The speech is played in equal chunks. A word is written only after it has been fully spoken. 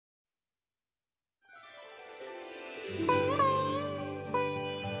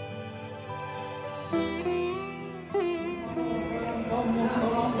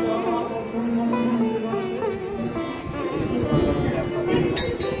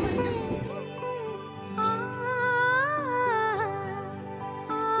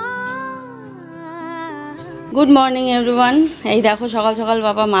Good morning everyone. এই দেখো সকাল সকাল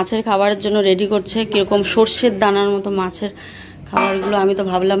বাবা মাছের খাবারের জন্য রেডি করছে, কিরকম সর্ষের দানার মতো মাছের খাবারগুলো। আমি তো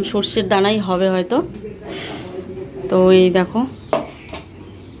ভাবলাম সর্ষের দানাই হবে হয়তো। তো এই দেখো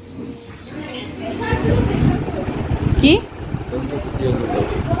কি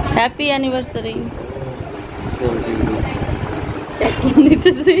হ্যাপি অ্যানিভার্সারি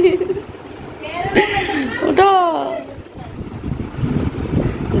দিতেছি। ওটা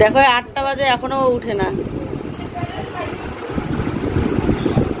দেখো 8টা বাজে এখনো উঠে না।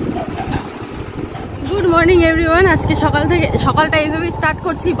 Good morning everyone. আজকে সকালটা এইভাবে স্টার্ট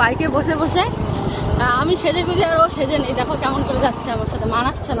করছি বাইকে বসে বসে। আমি সেজে গুজে আর ও সেজে নেই, দেখো কেমন করে যাচ্ছে আমার সাথে,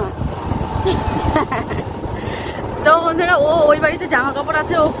 মানাচ্ছে না। তো বন্ধুরা, ও ওই বাড়িতে জামা কাপড়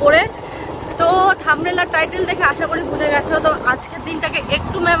আছে ও পরে, তো থাম্বনেল আর টাইটেল দেখে আশা করি বুঝে গেছো। তো আজকের দিনটাকে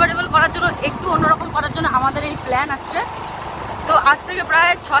একটু মেমোরেবল করার জন্য, একটু অন্যরকম করার জন্য আমাদের এই প্ল্যান আজকে। তো আজ থেকে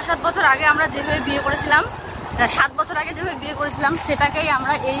প্রায় 6-7 বছর আগে আমরা যেভাবে বিয়ে করেছিলাম, 7 বছর আগে যেভাবে বিয়ে করেছিলাম, সেটাকেই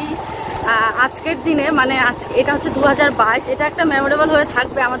আমরা এই আজকের দিনে, মানে এটা হচ্ছে 2022, এটা একটা মেমোরেবল হয়ে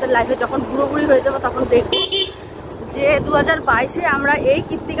থাকবে আমাদের লাইফে। যখন বুড়ি হয়ে যাবো তখন দেখবো যে 2022-এ আমরা এই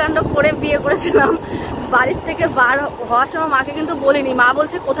কীর্তিকাণ্ড করে বিয়ে করেছিলাম। বাড়ির থেকে বার হওয়ার সময় মাকে কিন্তু বলিনি। মা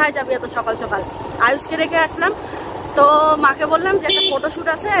বলছে কোথায় যাবি এত সকাল সকাল, আয়ুষকে রেখে আসলাম। তো মাকে বললাম যে একটা ফটোশ্যুট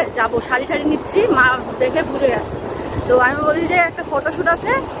আছে, যাবো, শাড়ি টাড়ি নিচ্ছি। মা দেখে বুঝে গেছে। তো আমি বলি যে একটা ফটোশ্যুট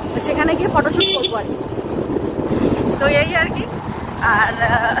আছে, সেখানে গিয়ে ফটোশ্যুট করবো আর কি। তো এই আর কি। আর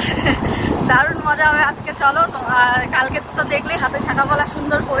দারুণ মজা হবে আজকে। চলো, কালকে তো দেখলেই হাতে শাঁখা পলা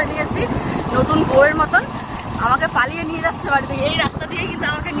সুন্দর করে নিয়েছি নতুন বউয়ের মতন। আমাকে পালিয়ে নিয়ে যাচ্ছে বাড়ি থেকে, এই রাস্তা দিয়ে কিন্তু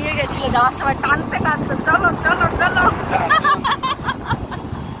আমাকে নিয়ে গেছিল যাওয়ার সময় টানতে টানতে, চলো চলো চলো।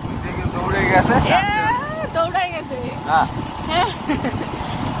 দৌড়ে গেছে।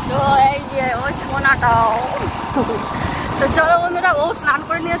 তো এই যে ওই সোনাটাও। তো চলো বন্ধুরা, ও স্নান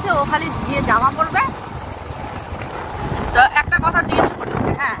করে নিয়েছে, ও খালি গিয়ে জামা পরবে। তো একটা কথা জিজ্ঞেস করি,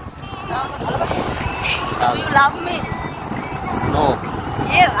 হ্যাঁ, do you love me? No.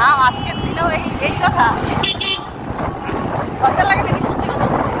 এ রাম, আজকের দিনেও এই কথা লজ্জা লাগে নাকি? সত্যি কথা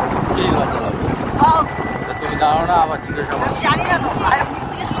কি লজ্জা লাগে? তুমি জানো না, আবার জিজ্ঞাসা করো। আমি জানি না তো, আমি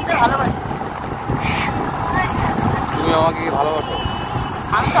থেকে শুনতে ভালোবাসি। তুমি আমাকে কি ভালোবাসো?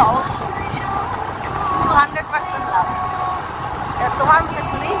 আমি তো অবশ্যই 200% লাভ। তোমার মুখে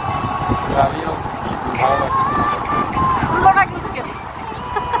শুনি আমিও ভালোবাসি। শুনলো না কিন্তু কেন?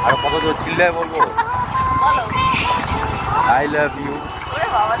 আর কত জোর চিল্লায় বলবো? বলো আই লাভ ইউ। ওরে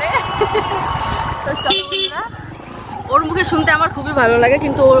বাবা রে। তো চলো বন্ধুরা, ওর মুখে শুনতে আমার খুবই ভালো লাগে,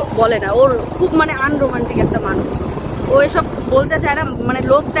 কিন্তু ও বলে না। ওর খুব মানে আনরোমান্টিক একটা মানুষ। ও এসব বলতে চায় না, মানে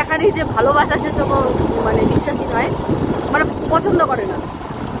লোক দেখারই যে ভালোবাসা সেসব মানে বিশ্বাসী নয়, মানে পছন্দ করে না।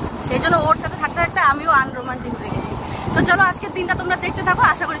 সেই জন্য ওর সাথে থাকতে থাকতে আমিও আনরোমান্টিক হয়ে গেছি। তো চলো আজকের দিনটা তোমরা দেখতে থাকো,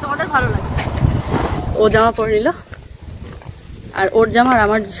 আশা করি তোমাদের ভালো লাগবে। ও জামা পরে নিল, আর ওর জামা আর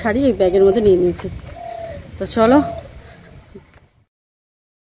আমার শাড়ি এই ব্যাগের মধ্যে নিয়ে নিয়েছি। তো চলো।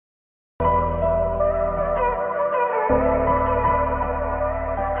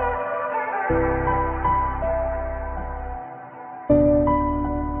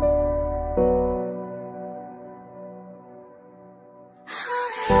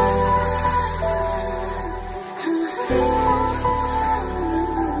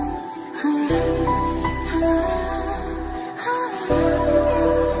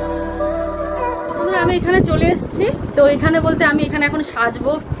 আমি এখানে চলে এসেছি। তো এখানে বলতে আমি এখানে এখন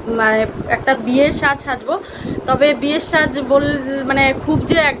সাজবো, মানে একটা বিয়ের সাজবো। তবে বিয়ের সাজ মানে খুব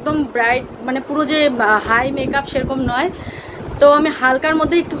যে একদম ব্রাইট, মানে পুরো যে হাই মেকআপ সেরকম নয়। তো আমি হালকার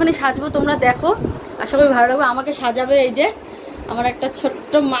মধ্যে একটুখানি সাজবো, তোমরা দেখো, আশা করি ভালো লাগবে। আমাকে সাজাবে এই যে আমার একটা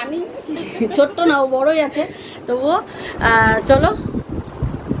ছোট্ট মানি, ছোট্ট না, ও বড়ই আছে তবুও। চলো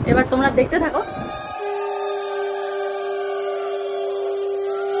এবার তোমরা দেখতে থাকো।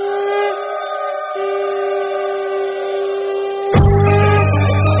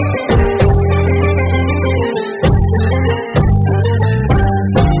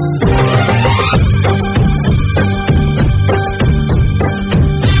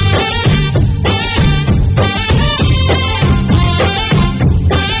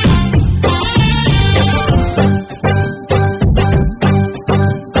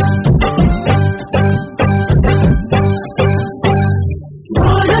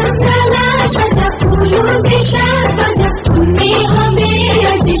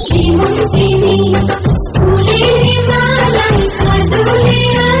 শ্রীমন্তিনী ফুলের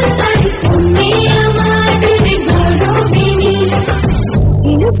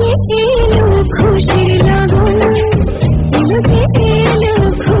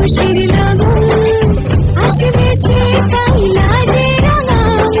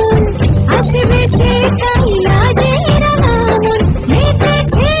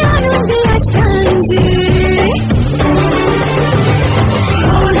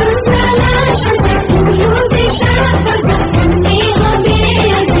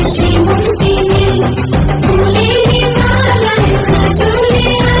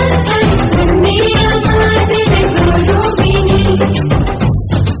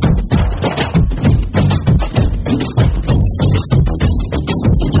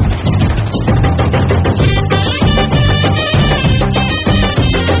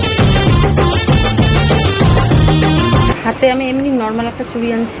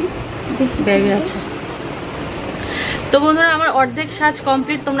ছবি আনছি, ব্যাগে আছে। তো বন্ধুরা আমার অর্ধেক সাজ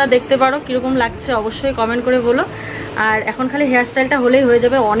কমপ্লিট, তোমরা দেখতে পারো কিরকম লাগছে অবশ্যই কমেন্ট করে বলো। আর এখন খালি হেয়ারস্টাইলটা হলেই হয়ে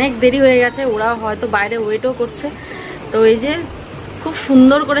যাবে, অনেক দেরি হয়ে গেছে, ওরা হয়তো বাইরে ওয়েটও করছে। তো এই যে খুব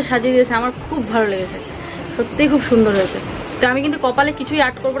সুন্দর করে সাজিয়ে দিয়েছে, আমার খুব ভালো লেগেছে, সত্যিই খুব সুন্দর হয়েছে। তো আমি কিন্তু কপালে কিছুই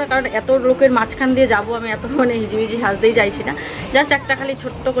আর্ট করবো না, কারণ এত লোকের মাঝখান দিয়ে যাবো, আমি এত মানে হিজিমিজি সাজতেই চাইছি না। জাস্ট একটা খালি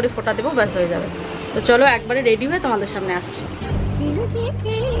ছোট্ট করে ফোঁটা দেবো, ব্যাস হয়ে যাবে। তো চলো একবারে রেডি হয়ে তোমাদের সামনে আসছি।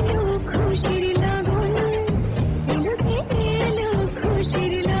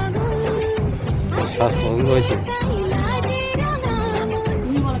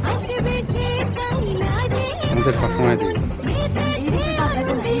 সবসময়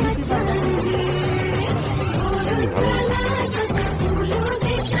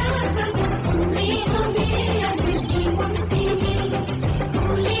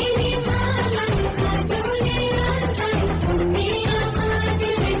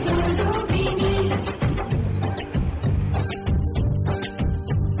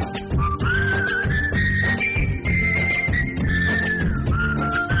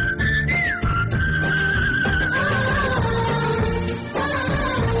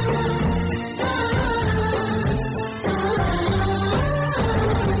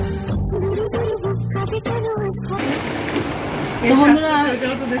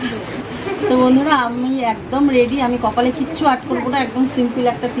তো বন্ধুরা আমি একদম রেডি, আমি কপালে কিচ্ছু আর্ট করবো না, একদম সিম্পল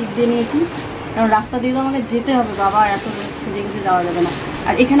একটা টিপ দিয়ে নিয়েছি, কারণ রাস্তা দিয়ে তো আমাকে যেতে হবে বাবা, এত সেজে গুজে যাওয়া যাবে না।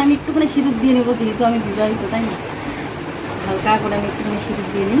 আর এখানে আমি একটুখানি সিঁদুর দিয়ে নেবো, যেহেতু আমি বিবাহিত, তাই না, হালকা করে আমি একটুখানি সিঁদুর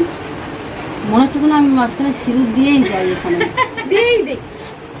দিয়ে নিই। মনে হচ্ছে না আমি মাঝখানে সিঁদুর দিয়েই যাই, এখানে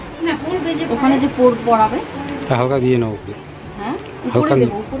ওখানে যে পড়াবে হালকা দিয়ে নাও। হ্যাঁ উপরে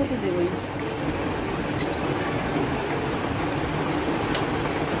দেবো, উপরে তো দেবোই।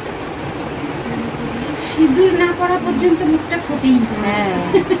 সিঁদুর না পড়া পর্যন্ত মুখটা ফুটেই। হ্যাঁ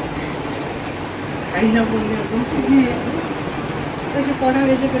পড়া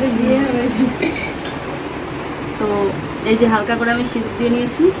বেজে করে দিয়ে হবে। তো এই যে হালকা করে আমি সিঁদুর দিয়ে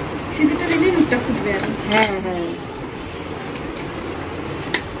নিয়েছি, সিঁদুরটা দিলে মুখটা ফুটবে। হ্যাঁ হ্যাঁ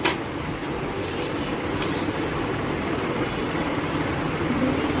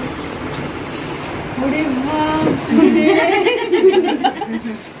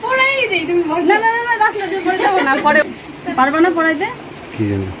পারবা না পড়াইতে,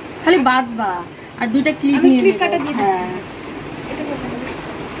 খালি বাঁধবা আর দুইটা ক্লিপ নিয়ে কাটা দিয়ে। হ্যাঁ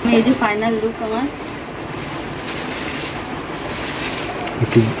এই যে ফাইনাল লুক আমার।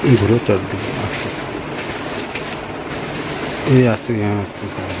 ঘুরে চল আস্তে এই আস্তে আস্তে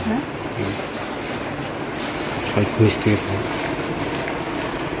সাইড মিস্টেক।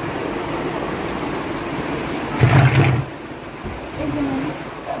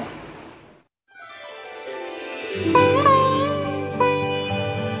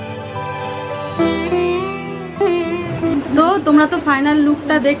 তো তোমরা তো ফাইনাল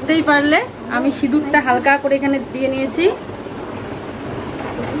লুকটা দেখতেই পারলে, আমি সিঁদুরটা হালকা করে এখানে দিয়ে নিয়েছি,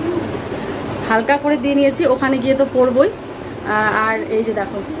 হালকা করে দিয়ে নিয়েছি, ওখানে গিয়ে তো পরবই। আর এই যে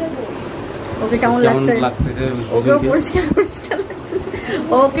দেখো ওকে কেমন লাগছে, ওকেও পরিষ্কার পরিষ্কার লাগছে,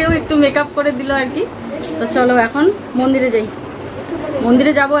 ওকেও একটু মেকআপ করে দিল আর কি। তো চলো এখন মন্দিরে যাই,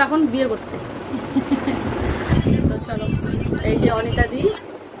 মন্দিরে যাব এখন বিয়ে করতে। তো চলো এই যে অনিতা দি,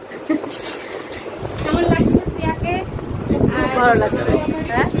 কেমন লাগছে প্রিয়াকে? খুব ভালো লাগছে।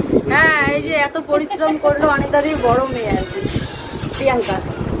 হ্যাঁ এই যে এত পরিশ্রম করলো অনিতা দি, বড় মেয়ে আর কি প্রিয়াঙ্কা।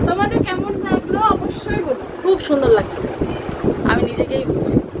 তোমাদের কেমন লাগলো অবশ্যই বলো। খুব সুন্দর লাগছে, আমি নিজেকেই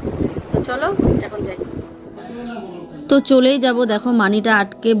বলছি। তো চলো এখন যাই। তো চলেই যাব, দেখো মানিটা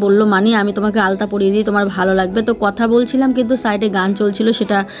আটকে বললো, মানি আমি তোমাকে আলতা পরিয়ে দিই, তোমার ভালো লাগবে। তো কথা বলছিলাম কিন্তু সাইডে গান চলছিল,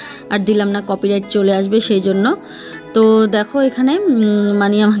 সেটা আর দিলাম না, কপিরাইট চলে আসবে সেই জন্য। তো দেখো এখানে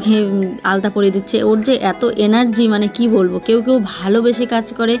মানি আমাকে আলতা পরিয়ে দিচ্ছে, ওর যে এত এনার্জি মানে কি বলবো। কেউ কেউ ভালোবেসে কাজ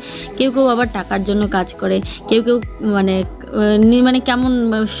করে, কেউ কেউ আবার টাকার জন্য কাজ করে, কেউ কেউ মানে মানে কেমন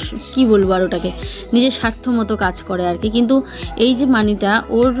কি বলবো আর ওটাকে নিজের স্বার্থ মতো কাজ করে আর কি। কিন্তু এই যে মানিটা,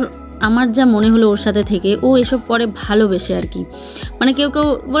 ওর আমার যা মনে হলো ওর সাথে থেকে, ও এসব করে ভালোবেসে আর কি। মানে কেউ কেউ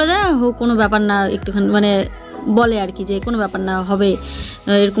বলে দেয় হোক কোনো ব্যাপার না, একটুখানি মানে বলে আর কি যে কোনো ব্যাপার না হবে,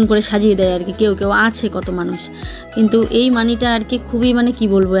 এরকম করে সাজিয়ে দেয় আর কি, কেউ কেউ আছে কত মানুষ। কিন্তু এই মানিটা আর কি খুবই মানে কি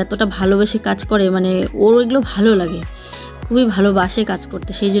বলবো, এতটা ভালোবেসে কাজ করে, মানে ওর এগুলো ভালো লাগে, খুবই ভালোবাসে কাজ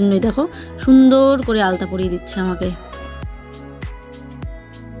করতে, সেই জন্যই দেখো সুন্দর করে আলতা পরিয়ে দিচ্ছে আমাকে।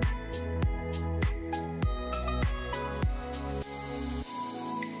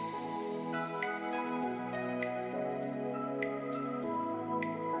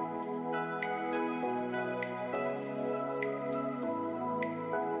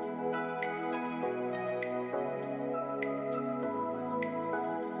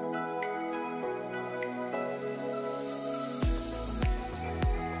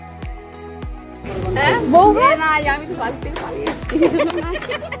 হ্যাঁ বউ নাই, আমি তো বাড়ি থেকে পালিয়ে এসেছি।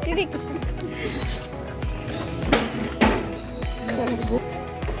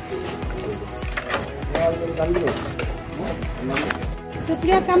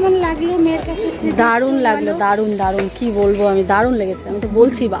 সুপ্রিয়া কেমন লাগলো মেয়ের কাছে? দারুণ লাগলো, দারুণ দারুণ, কি বলবো আমি, দারুণ লেগেছে। আমি তো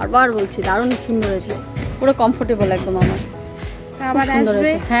বলছি, বারবার বলছি, দারুণ সুন্দর হয়েছে, পুরো কমফোর্টেবল একদম আমার। আবার সুন্দর আসবে?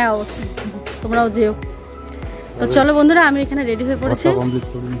 হয়েছে, হ্যাঁ অবশ্যই, তোমরাও যেও। তো চলো বন্ধুরা, আমি এখানে রেডি হয়ে পড়েছি। কমপ্লিট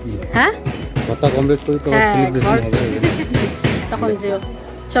করুন কি? হ্যাঁ ঘরটা কমপ্লিট করি তো হ্যাঁ, সেলিব্রেশন ঘর- হবে। তখন যেও।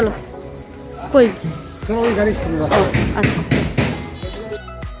 চলো কই, চলো ওই গাড়ি সামনে ও রাস্তা। আচ্ছা।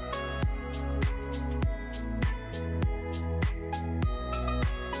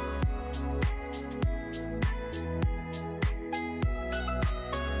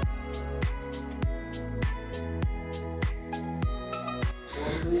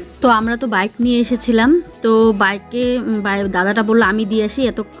 তো আমরা তো বাইক নিয়ে এসেছিলাম, তো বাইকে দাদাটা বললো আমি দিয়ে আসি,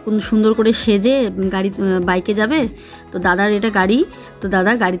 এত সুন্দর করে সেজে গাড়ি বাইকে যাবে। তো দাদার এটা গাড়ি, তো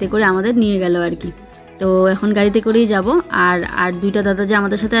দাদা গাড়িতে করে আমাদের নিয়ে গেল আর কি। তো এখন গাড়িতে করেই যাব। আর দুইটা দাদা যে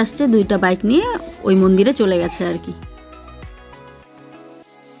আমাদের সাথে আসছে, দুইটা বাইক নিয়ে ওই মন্দিরে চলে গেছে আর কি।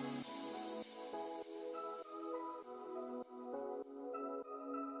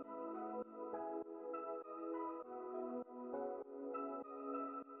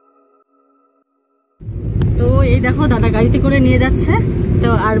 তো এই দেখো দাদা গাড়িতে করে নিয়ে যাচ্ছে। তো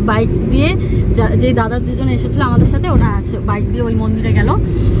আর বাইক দিয়ে যে দাদা দুজন এসেছিল আমাদের সাথে, ওরা আছে বাইক দিয়ে ওই মন্দিরে গেল।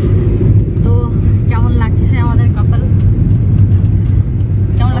 তো কেমন লাগছে আমাদের কাপল?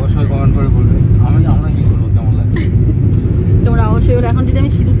 কেমন লাগছে অবশ্যই কমেন্ট করে বলবে। আমরা কি করবো, কেমন লাগছে তোমরা অবশ্যই। ওরা এখন যদি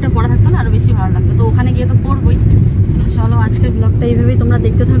আমি সিঁদুরটা পরা থাকতো না, আরো বেশি ভালো লাগতো। তো ওখানে গিয়ে তো পরবই। তো চলো আজকের ব্লগটা এইভাবেই তোমরা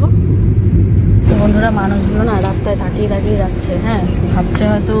দেখতে থাকো। তো বন্ধুরা, মানুষগুলো না রাস্তায় তাকিয়ে তাকিয়ে যাচ্ছে। হ্যাঁ, ভাবছে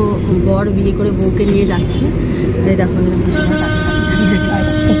হয়তো বর বিয়ে করে বউকে নিয়ে যাচ্ছে। এই দেখো এরকম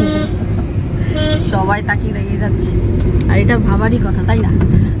সবাই তাকিয়ে তাকিয়ে যাচ্ছে। আর এটা ভাবারই কথা, তাই না?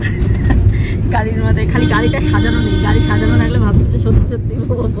 গাড়ির মধ্যে খালি গাড়িটা সাজানো নেই, গাড়ি সাজানো থাকলে ভাবছে সত্যি সত্যি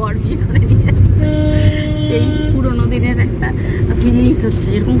বর বিয়ে করে নিয়ে যাচ্ছে। সেই পুরোনো দিনের একটা ফিলিংস হচ্ছে।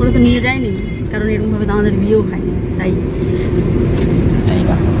 এরকম করে তো নিয়ে যায়নি, কারণ এরকমভাবে তো আমাদের বিয়েও হয়নি। তাই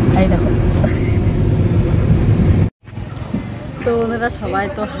এই দেখো তো ওনারা সবাই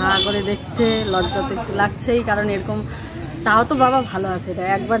তো হা করে দেখছে, লজ্জা তো একটু লাগছেই, কারণ এরকম। তাও তো বাবা ভালো আছে, এটা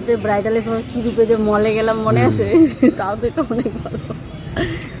একবার যে ব্রাইডালে কি রূপে যে মলে গেলাম মনে আছে, তাও তো এটা অনেক ভালো।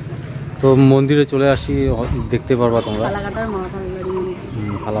 তো মন্দিরে চলে আসি, দেখতে পারবা তোমরা ফালাকাটার মহাকাল বাড়ি মন্দির।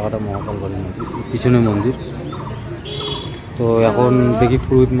 ফালাকাটা মহাকাল বাড়ি মন্দির, পিছনে মন্দির। তো এখন দেখি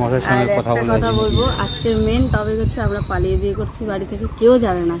পুরোহিত মশাইয়ের সঙ্গে আর কথা একটা বলে। কথা বলবো, আজকের মেন টপিক হচ্ছে আমরা পালিয়ে বিয়ে করছি বাড়ি থেকে। কেউ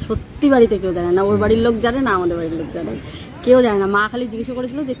জানে না, সত্যি বাড়িতে কেউ জানে না। ওর বাড়ির লোক জানে না, আমাদের বাড়ির লোক জানে, কেউ জানে না। মা খালি জিজ্ঞাসা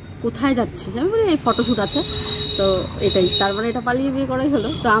করেছিল যে কোথায় যাচ্ছিস, আমি বলি এই ফটোশ্যুট আছে। তো এটাই, তারপরে এটা পালিয়ে বিয়ে করাই হলো।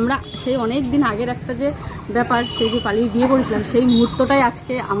 তো আমরা সেই অনেক দিন আগের একটা যে ব্যাপার, সেই যে পালিয়ে বিয়ে করেছিলাম, সেই মুহূর্তটাই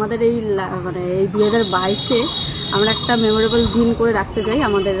আজকে আমাদের এই মানে এই 2022-এ আমরা একটা মেমোরেবল দিন করে রাখতে চাই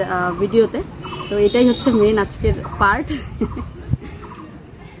আমাদের ভিডিওতে। তো এটাই হচ্ছে মেন আজকের পার্ট।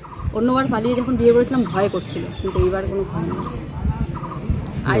 অন্যবার পালিয়ে যখন বিয়ে করেছিলাম ভয় করছিল, কিন্তু এইবার কোনো ভয় নেই।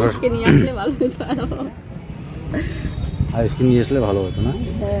 আয়ুষকে নিয়ে আসলে ভালো হতো আরো। আইসক্রিম নিয়ে আসলে ভালো হতো না?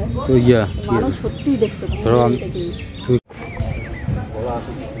 হ্যাঁ, তো ঠিক মানুষ আছে। সত্যিই দেখতো। ধরো আমি-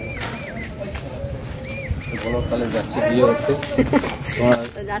 বলো তাহলে যাচ্ছি বিয়ে করতে। তোমার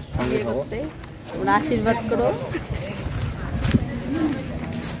যাচ্ছি বিয়ে করতে, ওরা আশীর্বাদ করো।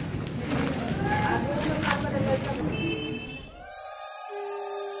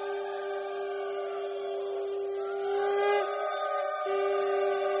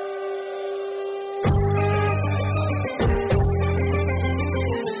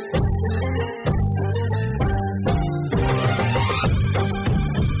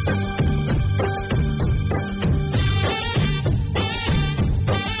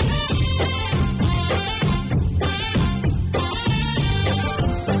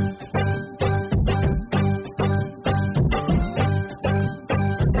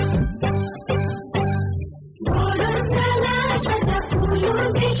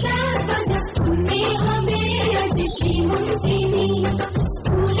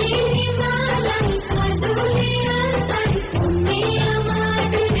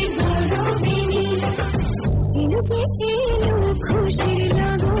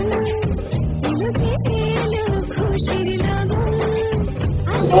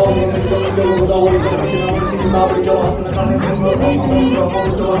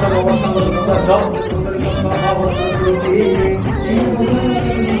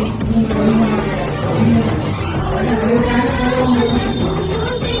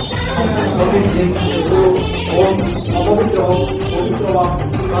 পবিত্র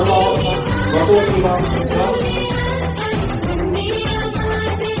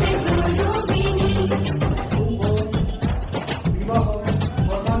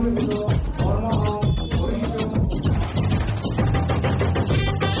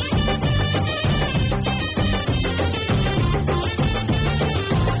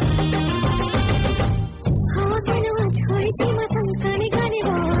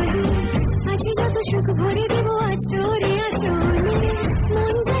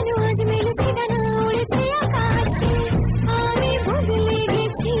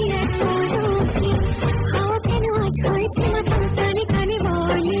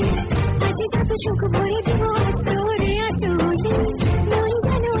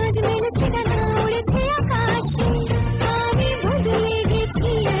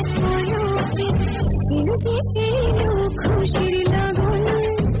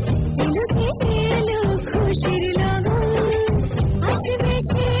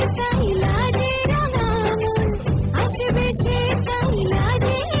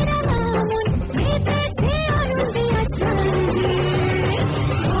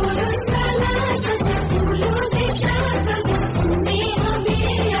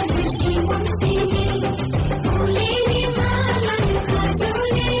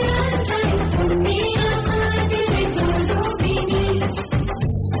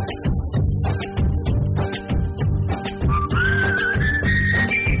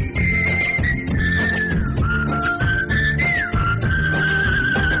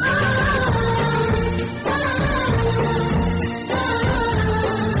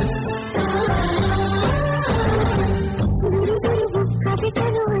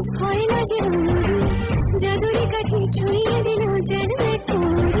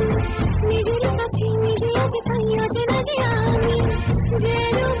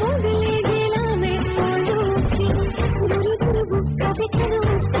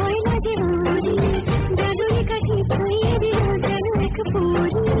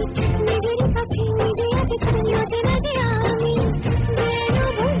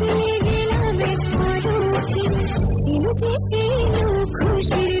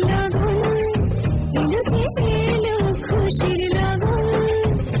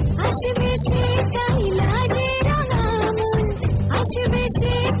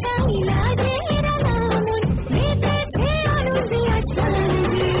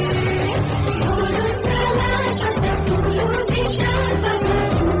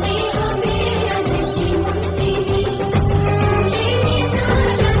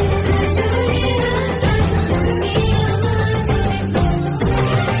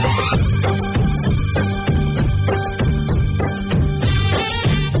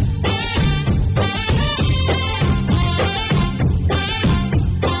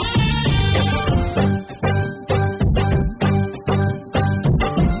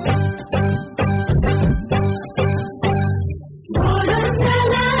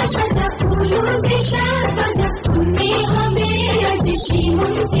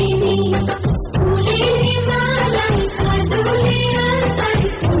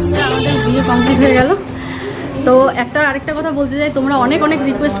কমপ্লিট হয়ে গেল। তো আরেকটা কথা বলতে চাই, তোমরা অনেক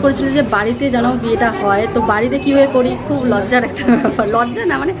রিকোয়েস্ট করেছিলে যে বাড়িতে যেন বিয়েটা হয়। তো বাড়িতে কীভাবে করি, খুব লজ্জার একটা ব্যাপার, লজ্জা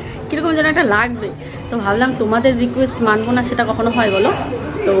না মানে কীরকম যেন একটা লাগবে। তো ভাবলাম তোমাদের রিকোয়েস্ট মানবো না, সেটা কখনো হয় বলো?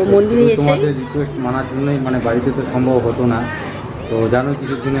 তো মন্দিরে এসে তোমাদের রিকোয়েস্ট মানার জন্যই, মানে বাড়িতে তো সম্ভব হতো না, তো জানো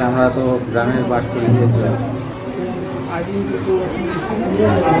কিছুর জন্য আমরা তো গ্রামে বাস করি।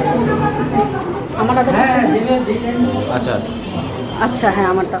 আমারটা আচ্ছা আচ্ছা, হ্যাঁ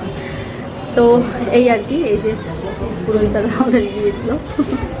আমারটা। তো এই আর কি, এই যে পুরোহিতরা আমাদের দিয়ে দিল,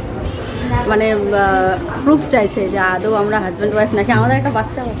 মানে প্রুফ চাইছে যে আদৌ আমরা হাজব্যান্ড ওয়াইফ নাকি। আমাদের একটা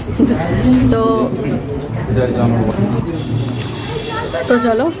বাচ্চা আছে। তো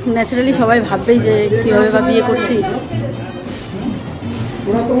চলো, ন্যাচারালি সবাই ভাববেই যে কীভাবে বা বিয়ে করছি।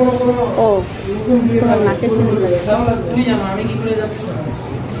 ও তোমার নাকে সিঁদুর,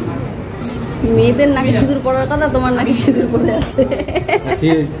 মেয়েদের নাকে সিঁদুর পড়ার কথা, তোমার নাকে সিঁদুর পড়ে আছে।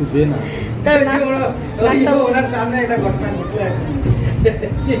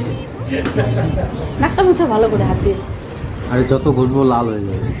 নাকটা মুছা ভালো করে হাত দিয়ে, আরে যত ঘুরবো লাল হয়ে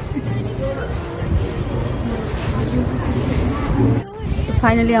যাবে।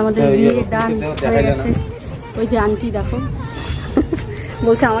 ফাইনালি আমাদের বিয়ে ডান হয়ে গেছে। ওই যে আন্টি দেখো,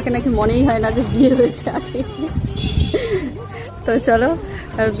 বলছে আমাকে নাকি মনেই হয় না যে বিয়ে হয়েছে আগে। তো চলো,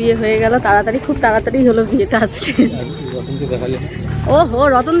 বিয়ে হয়ে গেল তাড়াতাড়ি, খুব তাড়াতাড়ি হলো বিয়েটা আজকে। ও হো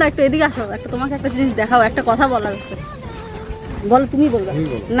রতনদা, একটু এদিকে আসো, একটা তোমাকে একটা জিনিস দেখাও, একটা কথা বলার আছে। বলো, তুমি বলবে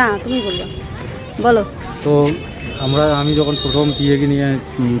না, তুমি বলবে, বলো। তো আমি যখন প্রথম পিয়েকে নিয়ে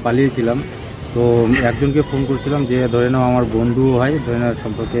পালিয়েছিলাম, তো একজনকে ফোন করছিলাম যে ধরে নাও আমার বন্ধু হয়, ধরে নাও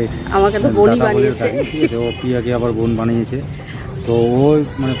সম্পর্কে আমাকে তো বোনই দাদা বোনের বানিয়েছে। কাছে, ঠিক আছে, ও প্রিয়াকে আবার বোন বানিয়েছে। তো ও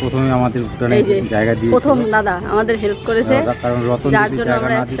মানে প্রথমে আমাদের ভুটানে এই যে জায়গা দিয়ে প্রথম দাদা আমাদের হেল্প করেছে, কারণ রতন যার যদি জন্য জায়গা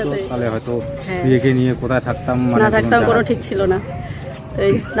আমরা না দিত একসাথে তাহলে হয়তো হ্যাঁ। প্রিয়াকে নিয়ে কোথায় থাকতাম মানে না থাকতাম কোনো জায়গা- ঠিক ছিল না। তো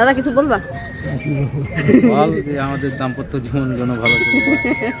এই দাদা কিছু বলবা? বল যে আমাদের দাম্পত্য জীবন যেন ভালো চলবে।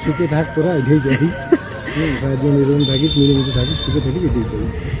 সুখে থাক তোরা, এটাই চাই। সারাজন এরকম থাকিস, মিলেমিশে থাকিস, সুখে থাকিস, এটাই চাই।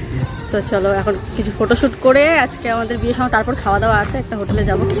 তো চলো এখন কিছু ফটোশুট করে আজকে আমাদের বিয়ের সময় তারপর খাওয়া দাওয়া আছে, একটা হোটেলে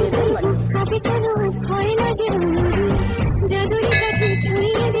যাবো। কাবে কেন আজ ভয় না যে জাদুরি কাঠি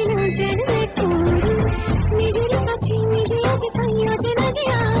ছুঁয়ে দিল যেন এক পরি নিজের কাছে নিজে আজ তাই অচেনা যে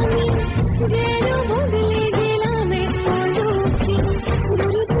আমি যেন বদলে গেলাম এক পলকে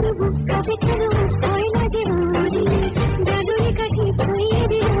দূর দূর বুক কাবে কেন আজ ভয় না যে জাদুরি কাঠি ছুঁয়ে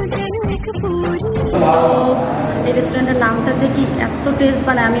দিল যেন এক পরি। এই রেস্টুরেন্টের নামটা যে কি এত টেস্ট,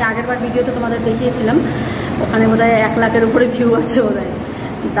 মানে আমি আগের বার ভিডিওতে তোমাদের দেখিয়েছিলাম, ওখানে বোধহয় 1 লাখের উপরে ভিউ আছে বোধহয়,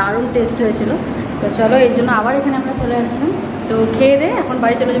 দারুণ টেস্ট হয়েছিল। তো চলো এই জন্য আবার এখানে আমরা চলে আসলাম। তো খেয়ে দে এখন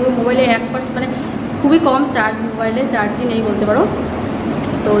বাড়ি চলে যাবো। মোবাইলে 1% মানে খুবই কম চার্জ, মোবাইলে চার্জই নেই বলতে পারো।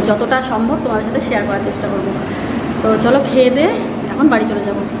 তো যতটা সম্ভব তোমাদের সাথে শেয়ার করার চেষ্টা করবো। তো চলো খেয়ে দে এখন বাড়ি চলে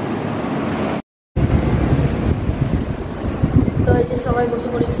যাব। তো এই যে সবাই বসে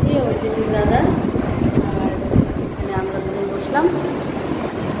পড়েছি, ওই যে দুই দাদা আর এখানে আমরা দুজন বসলাম।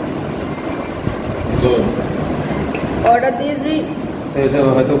 অর্ডার দিয়েছি তো এটা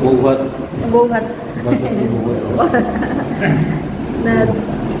হয়তো বউ ভাত বউ ভাত। না,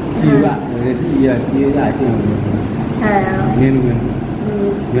 হ্যাঁ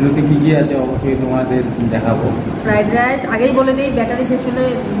মেনুতে কি কি আছে অবশ্যই তোমাদের দেখাবো। ফ্রাইড রাইস আগেই বলে দিই, ব্যাটারি শেষ হলে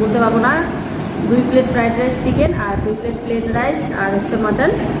বলতে পারবো না। 2 প্লেট ফ্রাইড রাইস চিকেন আর 2 প্লেট প্লেন রাইস আর হচ্ছে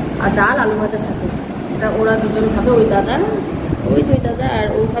মাটন আর ডাল আলু ভাজার সাথে। এটা ওরা দুজন খাবে, ওই দাদা, ওই দুই দাদা আর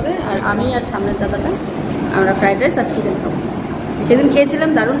ও খাবে, আর আমি আর সামনের দাদাটা আমরা ফ্রাইড রাইস আর চিকেন খাবো। সেদিন খেয়েছিলাম,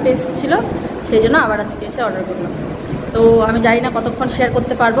 দারুণ টেস্ট ছিল, সেই জন্য আবার আজকে এসে অর্ডার করলাম। তো আমি জানি না কতক্ষণ শেয়ার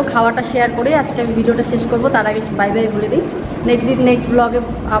করতে পারবো, খাওয়াটা শেয়ার করে আজকে আমি ভিডিওটা শেষ করবো। তার আগে বাই বাই বলে দিই, নেক্সট ব্লগে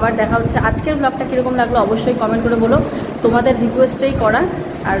আবার দেখা হচ্ছে। আজকের ব্লগটা কীরকম লাগলো অবশ্যই কমেন্ট করে বলো, তোমাদের রিকোয়েস্টেই করা।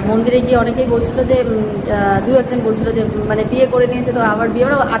 আর মন্দিরে গিয়ে অনেকেই বলছিল যে 2-1 জন বলছিল যে মানে বিয়ে করে নিয়েছে, তো আবার বিয়ে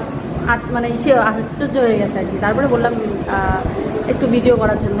মানে সে আশ্চর্য হয়ে গেছে আর কি। তারপরে বললাম একটু ভিডিও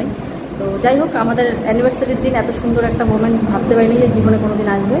করার জন্যই। তো যাই হোক, আমাদের অ্যানিভার্সারির দিন এত সুন্দর একটা মোমেন্ট ভাবতে পারিনি যে জীবনে কোনো দিন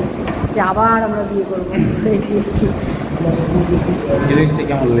আসবে, যে আবার আমরা বিয়ে করবো। এটাই ঠিক জিনিসটা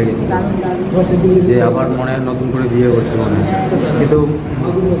কেমন লেগেছে দারুণ দারুণ। যে আবার মনে হয় নতুন করে বিয়ে করছে মনে হয়, কিন্তু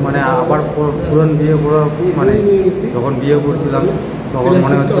মানে আবার পুরন বিয়ে করা মানে যখন বিয়ে করছিলাম তখন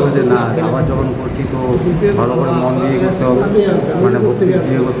মনে হচ্ছিল যে না, আবার যখন করছি তো ভালো করে মন দিয়ে করতে হবে, মানে ভক্তি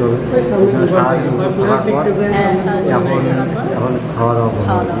বিয়ে করতে হবে। ওই জন্য সারাদিন উপোস থাকার পর হ্যাঁ, সারাদিন এখন উপোস থাকার পর এখন খাওয়া দাওয়া করবো।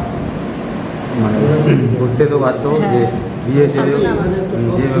 খাওয়া দাওয়া। মানে বুঝতে তো পারছো যে বিয়ে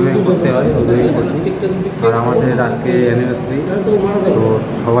যেভাবে করতে হয় ওইভাবেই করছি। আর আমাদের আজকে অ্যানিভার্সারি, তো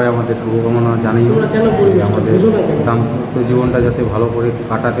সবাই আমাদের শুভকামনা জানিও যে আমাদের দাম্পত্য জীবনটা যাতে ভালো করে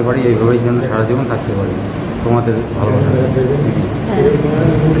কাটাতে পারি, এইভাবেই যেন সারা জীবন থাকতে পারি। তোমাদের ভালোবাসা। হ্যাঁ,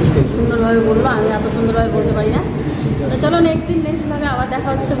 খুব সুন্দরভাবে বললো, আমি এত সুন্দরভাবে বলতে পারি না। তো চলো নেক্সট ভাবে আবার দেখা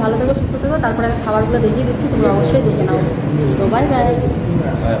হচ্ছে। ভালো থেকো, সুস্থ থেকো। তারপরে আমি খাবারগুলো দেখিয়ে দিচ্ছি, তোমরা অবশ্যই দেখে নাও। তো বাই বাই।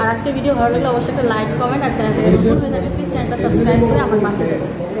 আর আজকের ভিডিও ভালো লাগলে অবশ্যই একটা লাইক, কমেন্ট, আর চ্যানেলটাকে নতুন হয়ে থাকলে প্লিজ চ্যানেলটা সাবস্ক্রাইব করে আমার পাশে থেকো।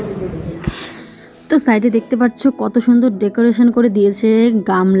 তো সাইডে দেখতে পাচ্ছ কত সুন্দর ডেকোরেশন করে দিয়েছে,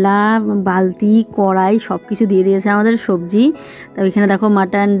 গামলা, বালতি, কড়াই সব কিছু দিয়ে দিয়েছে। আমাদের সবজি, তো এখানে দেখো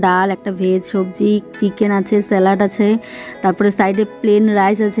মাটন, ডাল, একটা ভেজ সবজি, চিকেন আছে, স্যালাড আছে, তারপরে সাইডে প্লেন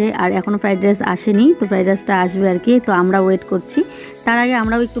রাইস আছে। আর এখনও ফ্রাইড রাইস আসেনি, তো ফ্রাইড রাইসটা আসবে আর কি। তো আমরা ওয়েট করছি। তার আগে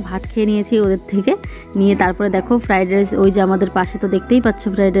আমরাও একটু ভাত খেয়ে নিয়েছি ওদের থেকে নিয়ে। তারপরে দেখো ফ্রাইড রাইস ওই যে আমাদের পাশে, তো দেখতেই পাচ্ছ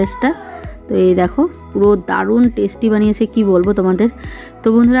ফ্রাইড রাইসটা। তো এই দেখো পুরো দারুণ টেস্টি বানিয়েছে, কি বলবো তোমাদের। তো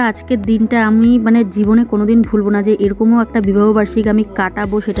বন্ধুরা, আজকের দিনটা আমি মানে জীবনে কোনো দিন ভুলবো না, যে এরকমও একটা বিবাহবার্ষিকী আমি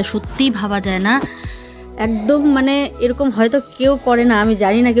কাটাবো, সেটা সত্যিই ভাবা যায় না একদম। মানে এরকম হয়তো কেউ করে না, আমি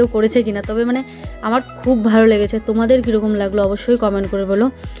জানি না কেউ করেছে কিনা, তবে মানে আমার খুব ভালো লেগেছে। তোমাদের কীরকম লাগলো অবশ্যই কমেন্ট করে বলো।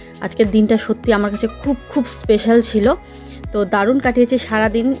 আজকের দিনটা সত্যি আমার কাছে খুব খুব স্পেশাল ছিল। তো দারুণ কাটিয়েছি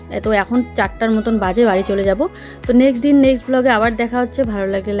সারাদিন। তো এখন 4টার মতন বাজে, বাড়ি চলে যাব। তো নেক্সট ব্লগে আবার দেখা হচ্ছে। ভালো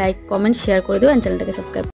লাগলে লাইক, কমেন্ট, শেয়ার করে দিও, চ্যানেলটাকে সাবস্ক্রাইব